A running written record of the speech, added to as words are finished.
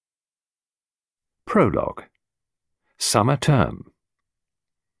Prologue. Summer Term.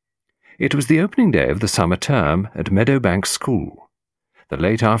 It was the opening day of the summer term at Meadowbank School. The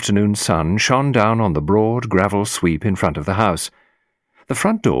late afternoon sun shone down on the broad gravel sweep in front of the house. The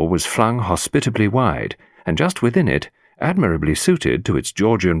front door was flung hospitably wide, and just within it, admirably suited to its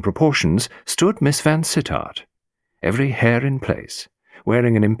Georgian proportions, stood Miss Van Sittart, every hair in place,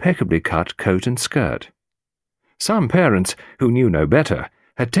 wearing an impeccably cut coat and skirt. Some parents, who knew no better,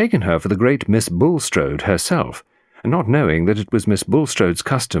 had taken her for the great Miss Bulstrode herself, not knowing that it was Miss Bulstrode's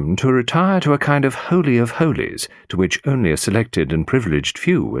custom to retire to a kind of holy of holies to which only a selected and privileged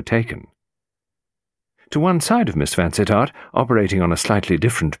few were taken. To one side of Miss Van Sittart, operating on a slightly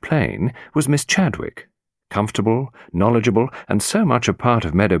different plane, was Miss Chadwick, comfortable, knowledgeable, and so much a part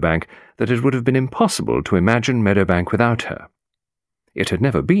of Meadowbank that it would have been impossible to imagine Meadowbank without her. It had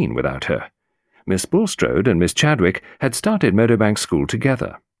never been without her. Miss Bulstrode and Miss Chadwick had started Meadowbank School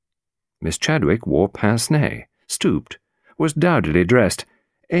together. Miss Chadwick wore pince-nez, stooped, was dowdily dressed,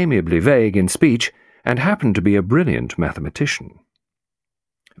 amiably vague in speech, and happened to be a brilliant mathematician.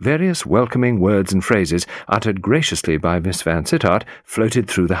 Various welcoming words and phrases, uttered graciously by Miss Van Sittart, floated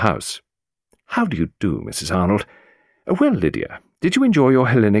through the house. "How do you do, Mrs. Arnold? Well, Lydia, did you enjoy your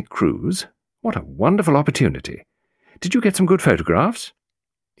Hellenic cruise? What a wonderful opportunity! Did you get some good photographs?"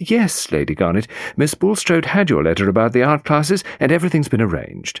 "Yes, Lady Garnet. Miss Bulstrode had your letter about the art classes, and everything's been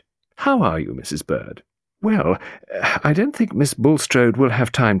arranged. How are you, Mrs. Bird?" "Well, I don't think Miss Bulstrode will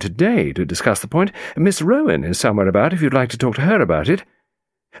have time today to discuss the point. Miss Rowan is somewhere about if you'd like to talk to her about it."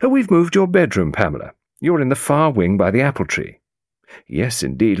 "We've moved your bedroom, Pamela. You're in the far wing by the apple tree." "Yes,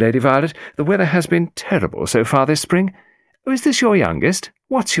 indeed, Lady Violet. The weather has been terrible so far this spring. Is this your youngest?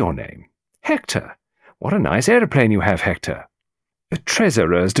 What's your name?" "Hector. What a nice aeroplane you have, Hector." "Très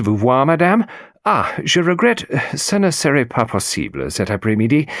heureuse de vous voir, madame. Ah, je regrette, ce ne serait pas possible cet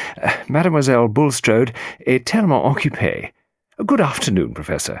après-midi. Mademoiselle Bulstrode est tellement occupée. Good afternoon,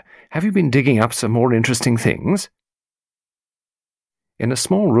 Professor. Have you been digging up some more interesting things?" In a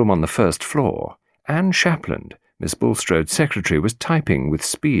small room on the first floor, Anne Shapland, Miss Bulstrode's secretary, was typing with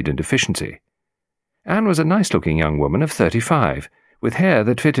speed and efficiency. Anne was a nice-looking young woman of 35, with hair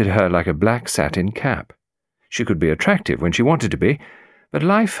that fitted her like a black satin cap. She could be attractive when she wanted to be, but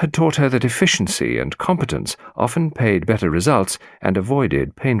life had taught her that efficiency and competence often paid better results and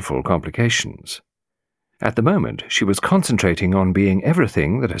avoided painful complications. At the moment, she was concentrating on being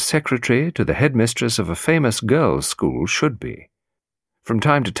everything that a secretary to the headmistress of a famous girls' school should be. From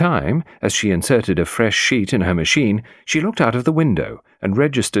time to time, as she inserted a fresh sheet in her machine, she looked out of the window and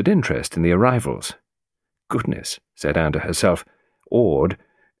registered interest in the arrivals. "Goodness," said Anne to herself, awed,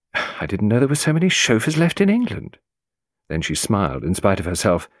 "I didn't know there were so many chauffeurs left in England." Then she smiled in spite of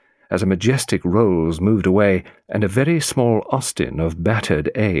herself, as a majestic Rolls moved away and a very small Austin of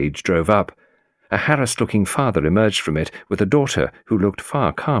battered age drove up. A harassed-looking father emerged from it with a daughter who looked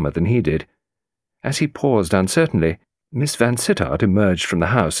far calmer than he did. As he paused uncertainly, Miss Van Sittart emerged from the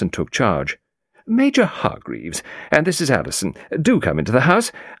house and took charge. "Major Hargreaves, and this is Alison. Do come into the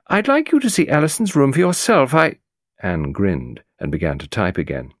house. I'd like you to see Alison's room for yourself. Anne grinned and began to type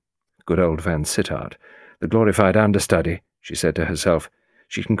again. Good old Van Sittart, the glorified understudy, she said to herself.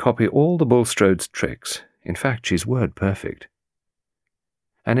 She can copy all the Bulstrode's tricks. In fact, she's word-perfect.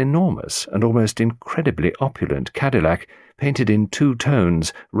 An enormous and almost incredibly opulent Cadillac, painted in 2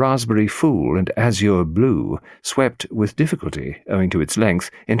 tones, raspberry fool and azure blue, swept with difficulty, owing to its length,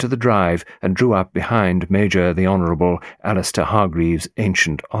 into the drive and drew up behind Major the Honourable Alistair Hargreaves'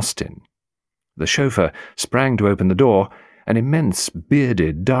 ancient Austin. The chauffeur sprang to open the door. An immense,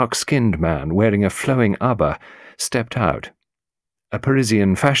 bearded, dark-skinned man wearing a flowing abba stepped out. A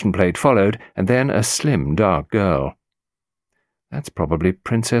Parisian fashion plate followed, and then a slim, dark girl. "That's probably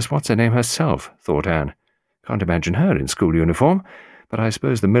Princess What's-her-name herself," thought Anne. "Can't imagine her in school uniform, but I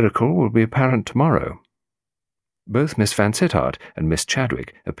suppose the miracle will be apparent tomorrow." Both Miss Van Sittart and Miss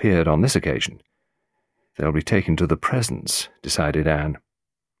Chadwick appeared on this occasion. "They'll be taken to the presence," decided Anne.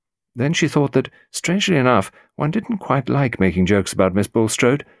 Then she thought that, strangely enough, one didn't quite like making jokes about Miss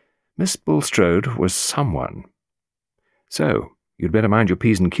Bulstrode. Miss Bulstrode was someone. "So, you'd better mind your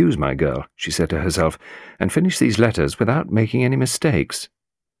P's and Q's, my girl," she said to herself, "and finish these letters without making any mistakes."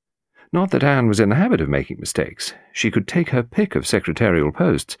 Not that Anne was in the habit of making mistakes. She could take her pick of secretarial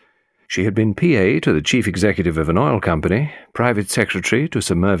posts. She had been PA to the chief executive of an oil company, private secretary to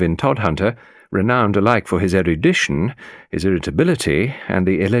Sir Mervyn Todhunter, renowned alike for his erudition, his irritability, and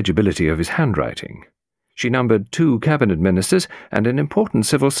the illegibility of his handwriting. She numbered 2 cabinet ministers and an important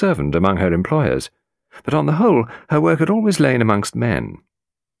civil servant among her employers, but on the whole her work had always lain amongst men.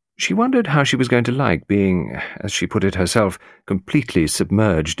 She wondered how she was going to like being, as she put it herself, completely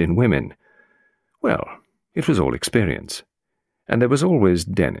submerged in women. Well, it was all experience. And there was always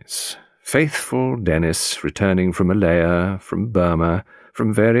Dennis, faithful Dennis, returning from Malaya, from Burma,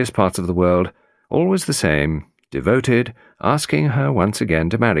 from various parts of the world, always the same, devoted, asking her once again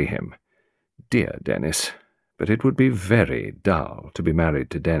to marry him. Dear Dennis, but it would be very dull to be married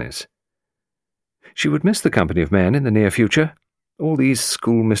to Dennis. She would miss the company of men in the near future, all these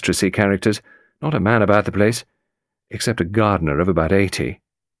schoolmistressy characters, not a man about the place, except a gardener of about 80.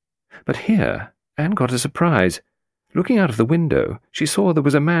 But here Anne got a surprise. Looking out of the window, she saw there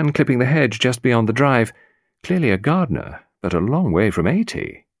was a man clipping the hedge just beyond the drive, clearly a gardener, but a long way from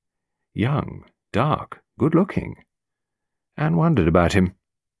 80. Young, dark, good-looking. Anne wondered about him.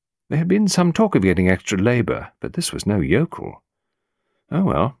 There had been some talk of getting extra labour, but this was no yokel. Oh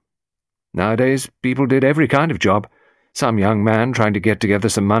well. Nowadays people did every kind of job. Some young man trying to get together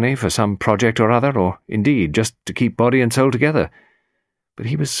some money for some project or other, or indeed just to keep body and soul together. But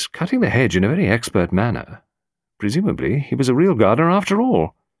he was cutting the hedge in a very expert manner. Presumably he was a real gardener after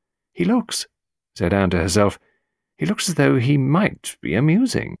all. He looks, said Anne to herself, he looks as though he might be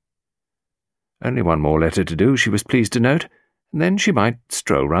amusing. Only one more letter to do, she was pleased to note, and then she might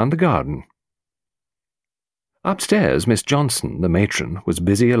stroll round the garden. Upstairs, Miss Johnson, the matron, was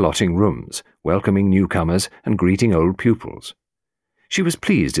busy allotting rooms, welcoming newcomers and greeting old pupils. She was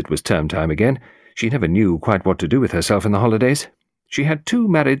pleased it was term time again. She never knew quite what to do with herself in the holidays. She had 2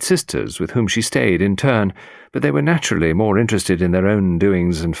 married sisters with whom she stayed in turn, but they were naturally more interested in their own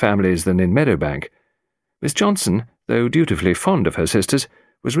doings and families than in Meadowbank. Miss Johnson, though dutifully fond of her sisters,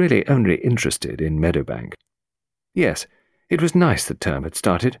 was really only interested in Meadowbank. Yes, it was nice that term had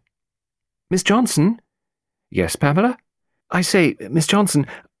started. "Miss Johnson?" "Yes, Pamela?" "I say, Miss Johnson,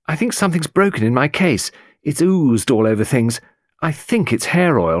 I think something's broken in my case. It's oozed all over things. I think it's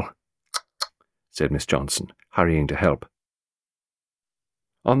hair oil," said Miss Johnson, hurrying to help.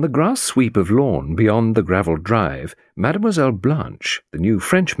 On the grass sweep of lawn beyond the gravelled drive, Mademoiselle Blanche, the new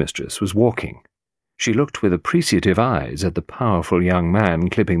French mistress, was walking. She looked with appreciative eyes at the powerful young man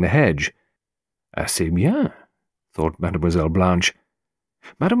clipping the hedge. "Assez bien," thought Mademoiselle Blanche.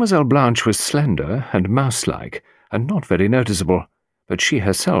 Mademoiselle Blanche was slender and mouse-like, and not very noticeable, but she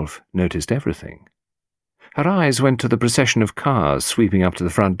herself noticed everything. Her eyes went to the procession of cars sweeping up to the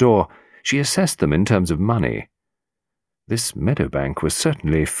front door. She assessed them in terms of money. This Meadowbank was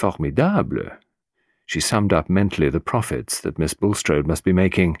certainly formidable. She summed up mentally the profits that Miss Bulstrode must be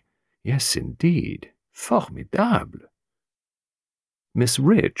making. Yes, indeed, formidable. Miss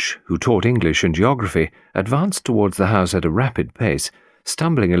Rich, who taught English and geography, advanced towards the house at a rapid pace,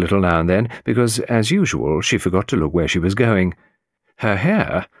 stumbling a little now and then because, as usual, she forgot to look where she was going. Her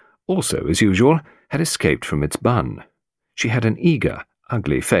hair, also as usual, had escaped from its bun. She had an eager,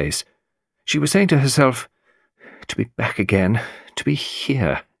 ugly face. She was saying to herself, "To be back again, to be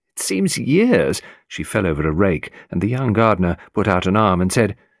here. It seems years." She fell over a rake, and the young gardener put out an arm and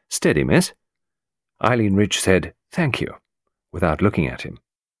said, "Steady, miss." Eileen Rich said, "Thank you," without looking at him.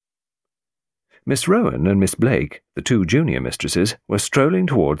 Miss Rowan and Miss Blake, the 2 junior mistresses, were strolling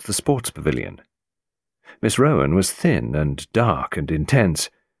towards the sports pavilion. Miss Rowan was thin and dark and intense.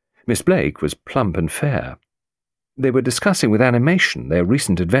 Miss Blake was plump and fair. They were discussing with animation their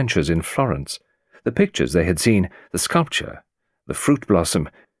recent adventures in Florence, the pictures they had seen, the sculpture, the fruit blossom,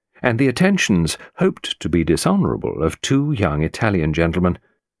 and the attentions, hoped to be dishonourable, of 2 young Italian gentlemen.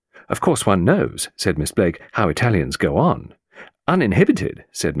 "Of course one knows," said Miss Blake, "how Italians go on." "Uninhibited,"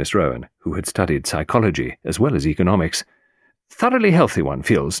 said Miss Rowan, who had studied psychology as well as economics. "Thoroughly healthy, one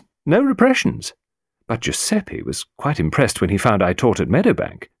feels. No repressions." "But Giuseppe was quite impressed when he found I taught at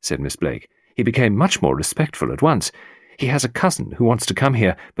Meadowbank," said Miss Blake. "He became much more respectful at once. He has a cousin who wants to come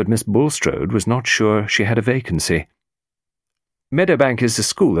here, but Miss Bulstrode was not sure she had a vacancy." "Meadowbank is the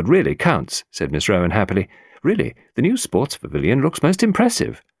school that really counts," said Miss Rowan happily. "Really, the new sports pavilion looks most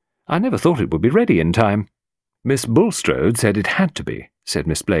impressive. I never thought it would be ready in time." "Miss Bulstrode said it had to be," said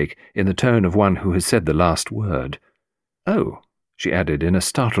Miss Blake, in the tone of one who has said the last word. "Oh," she added in a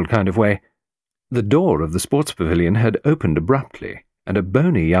startled kind of way. The door of the sports pavilion had opened abruptly, and a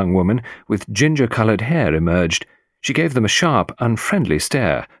bony young woman with ginger-coloured hair emerged. She gave them a sharp, unfriendly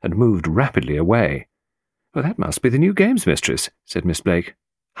stare, and moved rapidly away. "Well, that must be the new games mistress," said Miss Blake.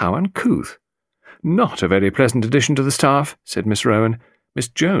 "How uncouth." "Not a very pleasant addition to the staff," said Miss Rowan. "Miss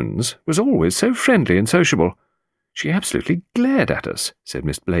Jones was always so friendly and sociable." "She absolutely glared at us," said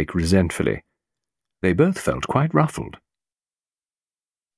Miss Blake resentfully. They both felt quite ruffled.